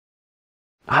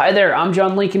Hi there, I'm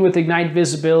John Lincoln with Ignite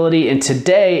Visibility, and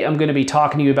today I'm going to be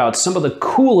talking to you about some of the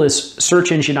coolest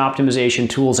search engine optimization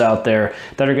tools out there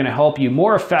that are going to help you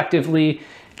more effectively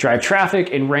drive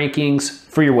traffic and rankings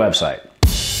for your website.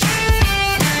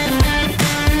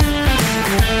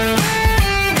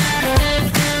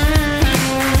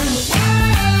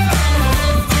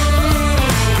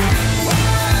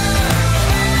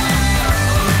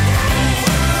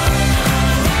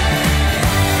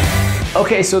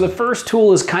 Okay, so the first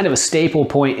tool is kind of a staple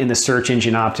point in the search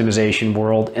engine optimization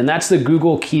world, and that's the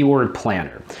Google Keyword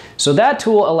Planner. So that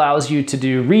tool allows you to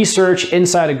do research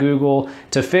inside of Google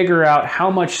to figure out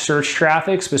how much search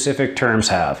traffic specific terms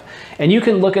have. And you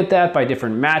can look at that by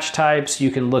different match types. You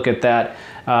can look at that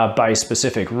by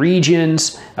specific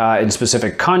regions, in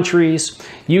specific countries.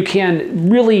 You can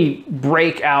really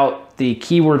break out the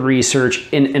keyword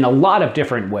research in a lot of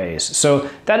different ways. So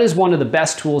that is one of the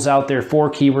best tools out there for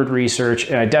keyword research,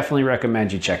 and I definitely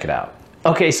recommend you check it out.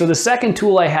 Okay, so the second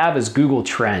tool I have is Google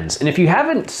Trends. And if you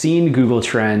haven't seen Google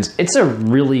Trends, it's a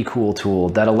really cool tool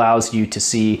that allows you to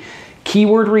see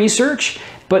keyword research,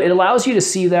 but it allows you to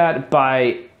see that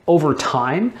by over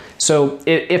time. So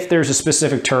if there's a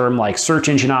specific term like search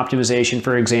engine optimization,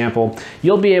 for example,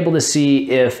 you'll be able to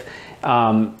see if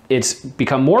it's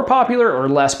become more popular or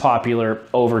less popular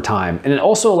over time. And it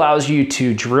also allows you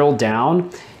to drill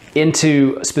down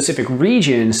into specific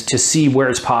regions to see where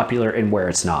it's popular and where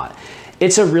it's not.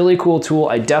 It's a really cool tool.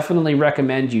 I definitely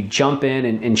recommend you jump in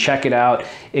and check it out.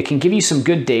 It can give you some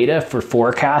good data for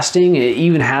forecasting. It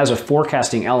even has a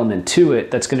forecasting element to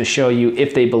it that's going to show you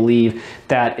if they believe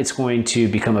that it's going to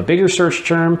become a bigger search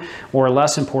term or a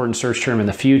less important search term in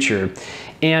the future.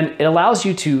 And it allows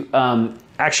you to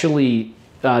actually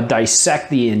dissect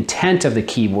the intent of the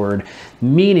keyword,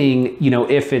 meaning,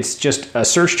 if it's just a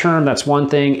search term, that's one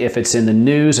thing. If it's in the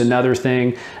news, another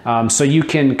thing. So you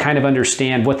can kind of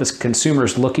understand what the consumer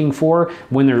is looking for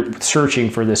when they're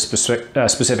searching for this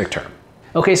specific term.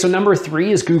 Okay, so number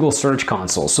 3 is Google Search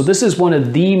Console. So this is one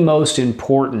of the most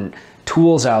important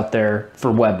tools out there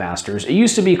for webmasters. It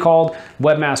used to be called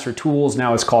Webmaster Tools.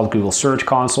 Now it's called Google Search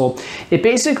Console. It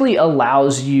basically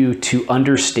allows you to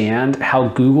understand how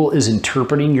Google is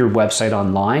interpreting your website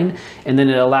online, and then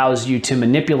it allows you to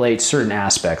manipulate certain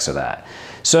aspects of that.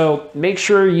 So make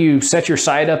sure you set your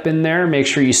site up in there. Make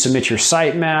sure you submit your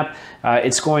sitemap.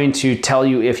 It's going to tell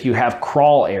you if you have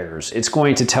crawl errors. It's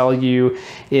going to tell you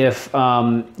if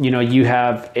you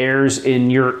have errors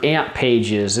in your AMP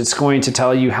pages. It's going to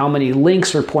tell you how many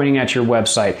links are pointing at your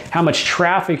website, how much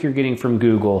traffic you're getting from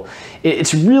Google.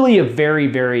 It's really a very,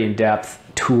 very in-depth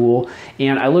tool,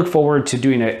 and I look forward to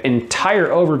doing an entire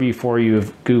overview for you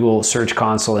of Google Search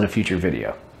Console in a future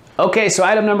video. Okay, so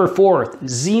item number 4,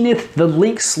 Xenu the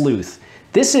Link Sleuth.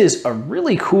 This is a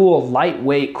really cool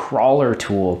lightweight crawler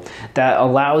tool that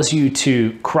allows you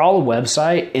to crawl a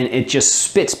website and it just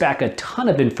spits back a ton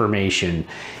of information.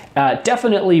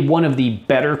 Definitely one of the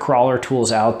better crawler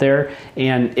tools out there.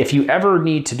 And if you ever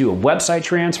need to do a website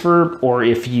transfer, or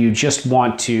if you just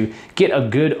want to get a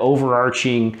good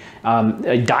overarching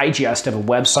digest of a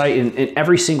website and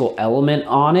every single element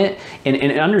on it, and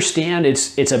understand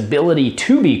its ability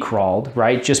to be crawled,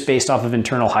 right, just based off of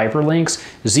internal hyperlinks,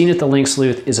 Xenu the Link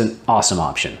Sleuth is an awesome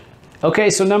option. Okay,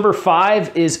 so number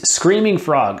 5 is Screaming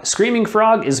Frog. Screaming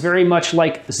Frog is very much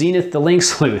like Xenu the Link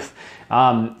Sleuth.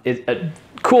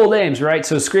 Cool names, right?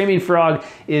 So Screaming Frog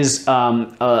is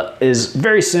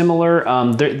very similar.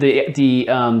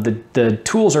 The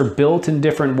tools are built in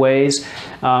different ways,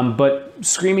 but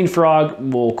Screaming Frog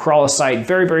will crawl a site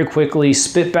very, very quickly,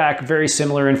 spit back very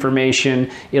similar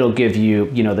information. It'll give you,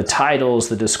 the titles,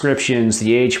 the descriptions,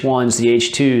 the H1s, the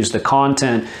H2s, the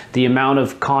content, the amount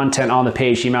of content on the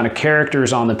page, the amount of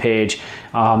characters on the page.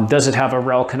 Does it have a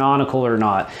rel canonical or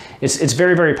not? It's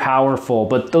very, very powerful,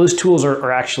 but those tools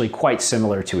are actually quite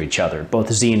similar to each other, both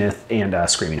Xenu and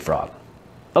Screaming Frog.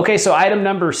 Okay, so item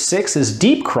number 6 is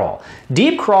Deep Crawl.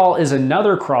 Deep Crawl is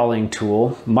another crawling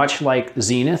tool, much like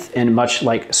Xenu and much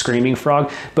like Screaming Frog,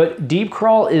 but Deep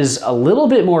Crawl is a little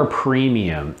bit more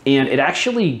premium, and it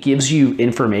actually gives you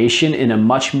information in a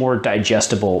much more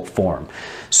digestible form.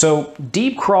 So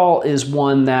Deep Crawl is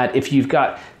one that if you've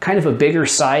got kind of a bigger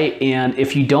site and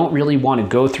if you don't really want to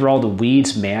go through all the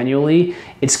weeds manually,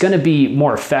 it's going to be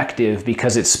more effective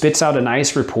because it spits out a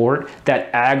nice report that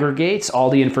aggregates all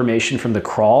the information from the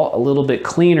crawl a little bit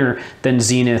cleaner than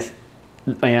Xenu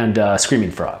and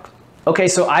Screaming Frog. Okay,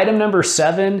 so item number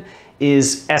 7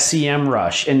 is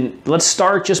SEMRush. And let's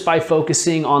start just by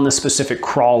focusing on the specific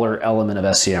crawler element of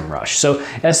SEMRush. So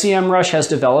SEMRush has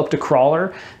developed a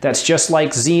crawler that's just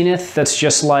like Zenith, that's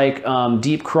just like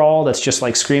Deep Crawl, that's just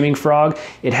like Screaming Frog.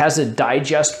 It has a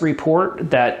digest report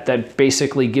that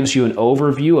basically gives you an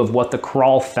overview of what the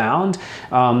crawl found.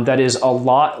 That is a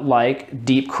lot like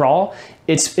Deep Crawl.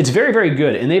 It's very, very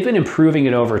good, and they've been improving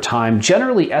it over time.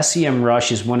 Generally,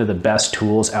 SEMRush is one of the best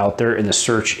tools out there in the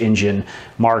search engine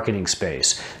marketing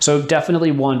space. So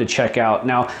definitely one to check out.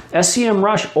 Now,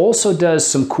 SEMRush also does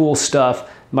some cool stuff,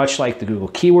 much like the Google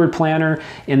Keyword Planner,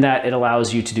 in that it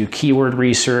allows you to do keyword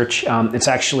research. It's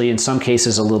actually, in some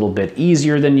cases, a little bit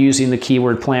easier than using the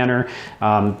Keyword Planner,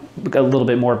 a little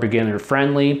bit more beginner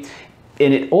friendly.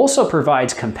 And it also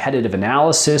provides competitive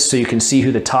analysis, so you can see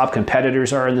who the top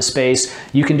competitors are in the space.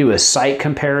 You can do a site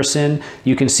comparison.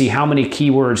 You can see how many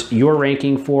keywords you're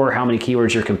ranking for, how many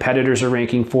keywords your competitors are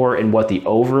ranking for, and what the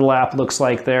overlap looks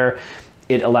like there.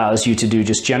 It allows you to do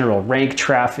just general rank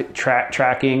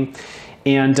tracking.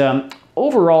 And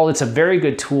overall, it's a very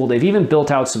good tool. They've even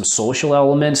built out some social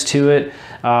elements to it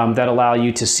that allow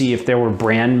you to see if there were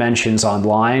brand mentions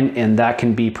online, and that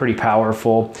can be pretty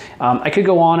powerful. I could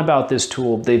go on about this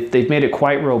tool. They've made it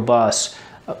quite robust.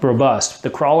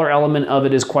 The crawler element of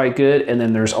it is quite good, and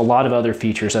then there's a lot of other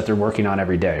features that they're working on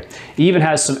every day. It even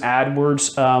has some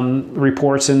AdWords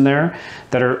reports in there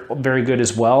that are very good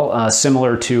as well,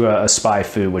 similar to a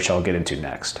Spyfu, which I'll get into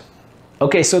next.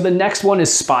 Okay, so the next one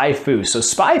is Spyfu. So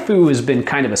Spyfu has been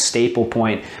kind of a staple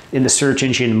point in the search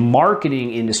engine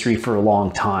marketing industry for a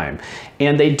long time.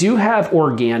 And they do have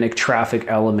organic traffic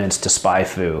elements to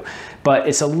Spyfu, but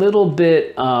it's a little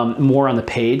bit more on the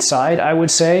paid side, I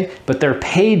would say, but their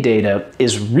paid data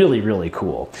is really, really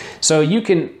cool. So you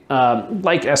can,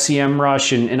 like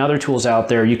SEMRush and other tools out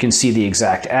there, you can see the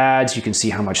exact ads, you can see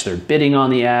how much they're bidding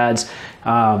on the ads,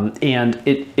 and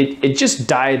it just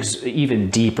dives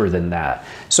even deeper than that.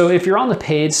 So if you're on the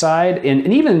paid side,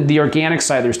 and even the organic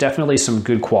side, there's definitely some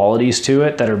good qualities to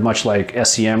it that are much like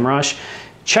SEMRush.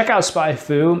 Check out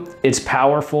Spyfu. It's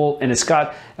powerful, and it's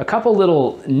got a couple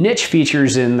little niche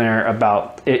features in there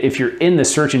about if you're in the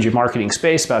search engine marketing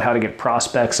space, about how to get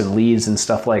prospects and leads and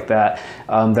stuff like that.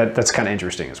 That's kind of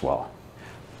interesting as well.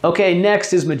 Okay,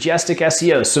 next is Majestic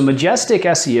SEO. So Majestic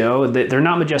SEO, they're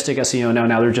not Majestic SEO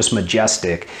now they're just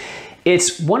Majestic.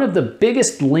 It's one of the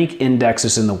biggest link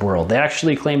indexes in the world. They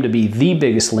actually claim to be the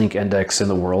biggest link index in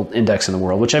the world,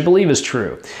 which I believe is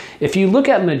true. If you look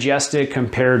at Majestic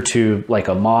compared to like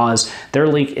a Moz, their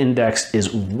link index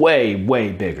is way,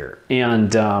 way bigger.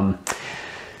 And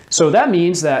so that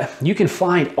means that you can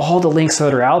find all the links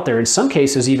that are out there, in some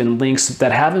cases even links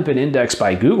that haven't been indexed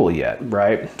by Google yet,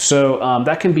 right? So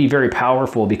that can be very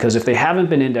powerful, because if they haven't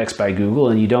been indexed by Google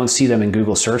and you don't see them in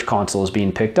Google Search Console as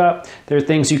being picked up, there are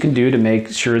things you can do to make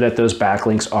sure that those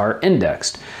backlinks are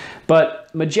indexed.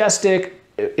 But Majestic,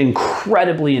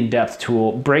 incredibly in-depth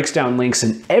tool, breaks down links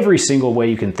in every single way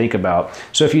you can think about.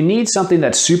 So if you need something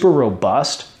that's super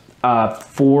robust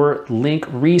for link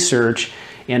research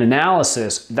and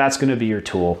analysis, that's going to be your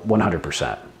tool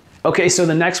 100%. Okay, so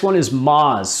the next one is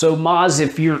Moz. So Moz,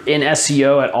 if you're in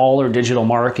SEO at all or digital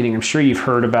marketing, I'm sure you've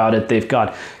heard about it. They've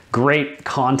got great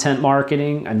content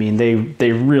marketing. I mean,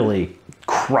 they really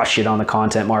crush it on the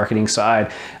content marketing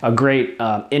side. A great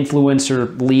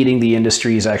influencer leading the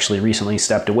industry has actually recently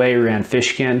stepped away, ran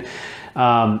Fishkin.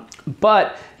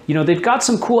 But you know, they've got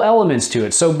some cool elements to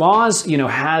it. So Moz, you know,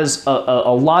 has a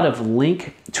lot of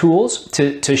link tools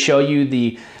to show you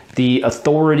the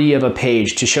authority of a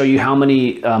page, to show you how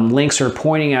many links are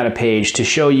pointing at a page, to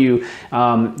show you,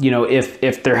 you know,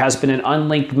 if there has been an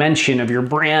unlinked mention of your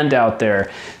brand out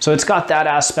there. So it's got that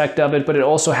aspect of it, but it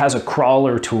also has a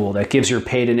crawler tool that gives your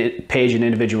page an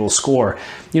individual score.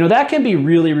 You know, that can be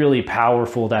really, really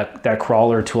powerful, that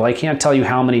crawler tool. I can't tell you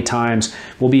how many times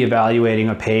we'll be evaluating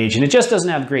a page and it just doesn't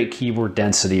have great keyword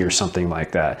density or something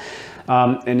like that.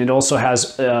 And it also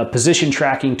has position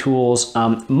tracking tools.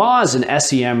 Moz and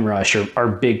SEMRush are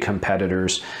big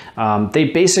competitors. They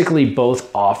basically both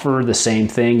offer the same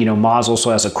thing. You know, Moz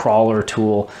also has a crawler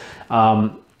tool.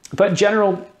 But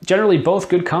generally both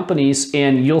good companies,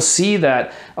 and you'll see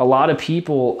that a lot of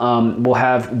people will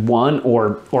have one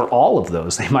or all of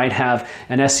those. They might have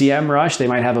an SEMRush, they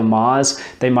might have a Moz,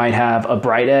 they might have a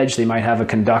Bright Edge, they might have a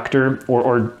Conductor,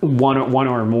 or one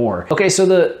or more. Okay, so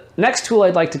the Next tool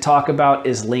I'd like to talk about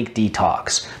is Link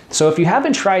Detox. So if you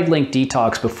haven't tried Link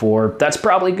Detox before, that's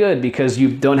probably good because you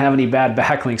don't have any bad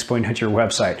backlinks pointing at your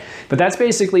website. But that's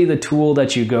basically the tool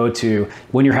that you go to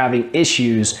when you're having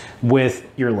issues with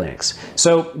your links.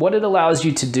 So what it allows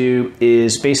you to do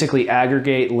is basically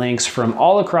aggregate links from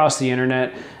all across the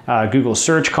internet, Google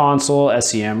Search Console,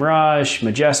 SEMRush,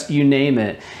 Majestic, you name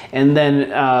it, and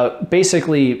then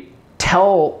basically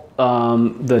tell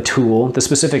the tool, the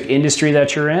specific industry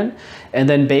that you're in, and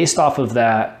then based off of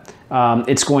that,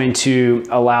 it's going to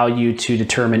allow you to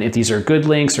determine if these are good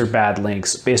links or bad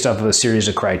links based off of a series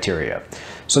of criteria.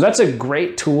 So that's a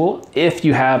great tool if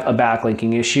you have a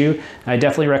backlinking issue. I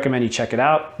definitely recommend you check it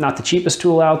out. Not the cheapest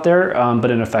tool out there, but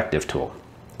an effective tool.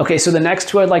 Okay, so the next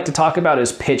tool I'd like to talk about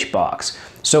is Pitchbox.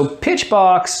 So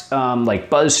Pitchbox, like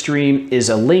BuzzStream, is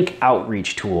a link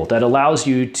outreach tool that allows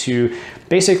you to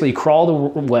basically crawl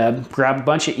the web, grab a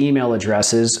bunch of email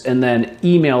addresses, and then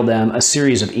email them a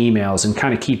series of emails and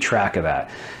kind of keep track of that.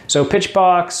 So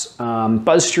Pitchbox,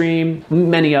 BuzzStream,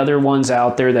 many other ones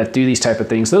out there that do these type of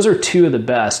things. Those are two of the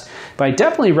best, but I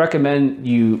definitely recommend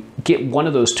you get one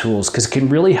of those tools because it can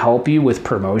really help you with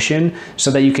promotion so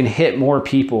that you can hit more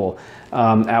people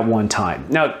at one time.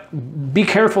 Now, be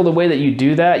careful the way that you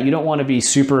do that. You don't want to be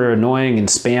super annoying and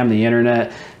spam the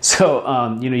internet.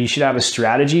 So, you should have a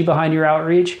strategy behind your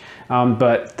outreach,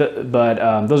 but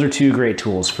those are two great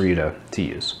tools for you to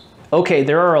use. Okay,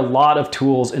 there are a lot of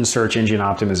tools in search engine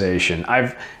optimization.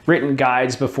 I've written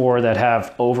guides before that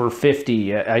have over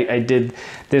 50. I did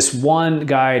this one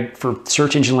guide for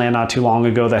Search Engine Land not too long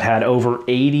ago that had over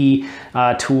 80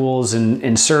 tools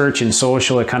in search and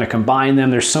social. I kind of combined them.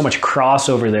 There's so much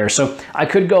crossover there. So I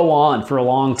could go on for a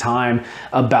long time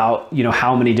about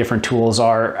how many different tools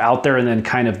are out there and then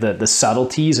kind of the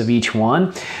subtleties of each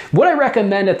one. What I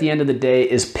recommend at the end of the day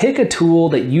is pick a tool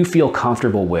that you feel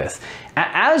comfortable with.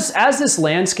 As this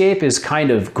landscape is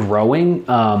kind of growing,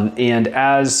 and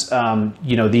as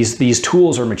these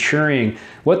tools are maturing,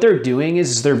 what they're doing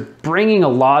is they're bringing a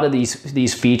lot of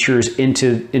these features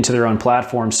into their own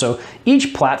platform. So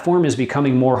each platform is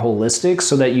becoming more holistic,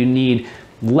 so that you need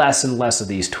less and less of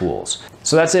these tools.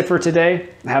 So that's it for today.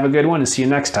 Have a good one and see you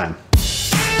next time.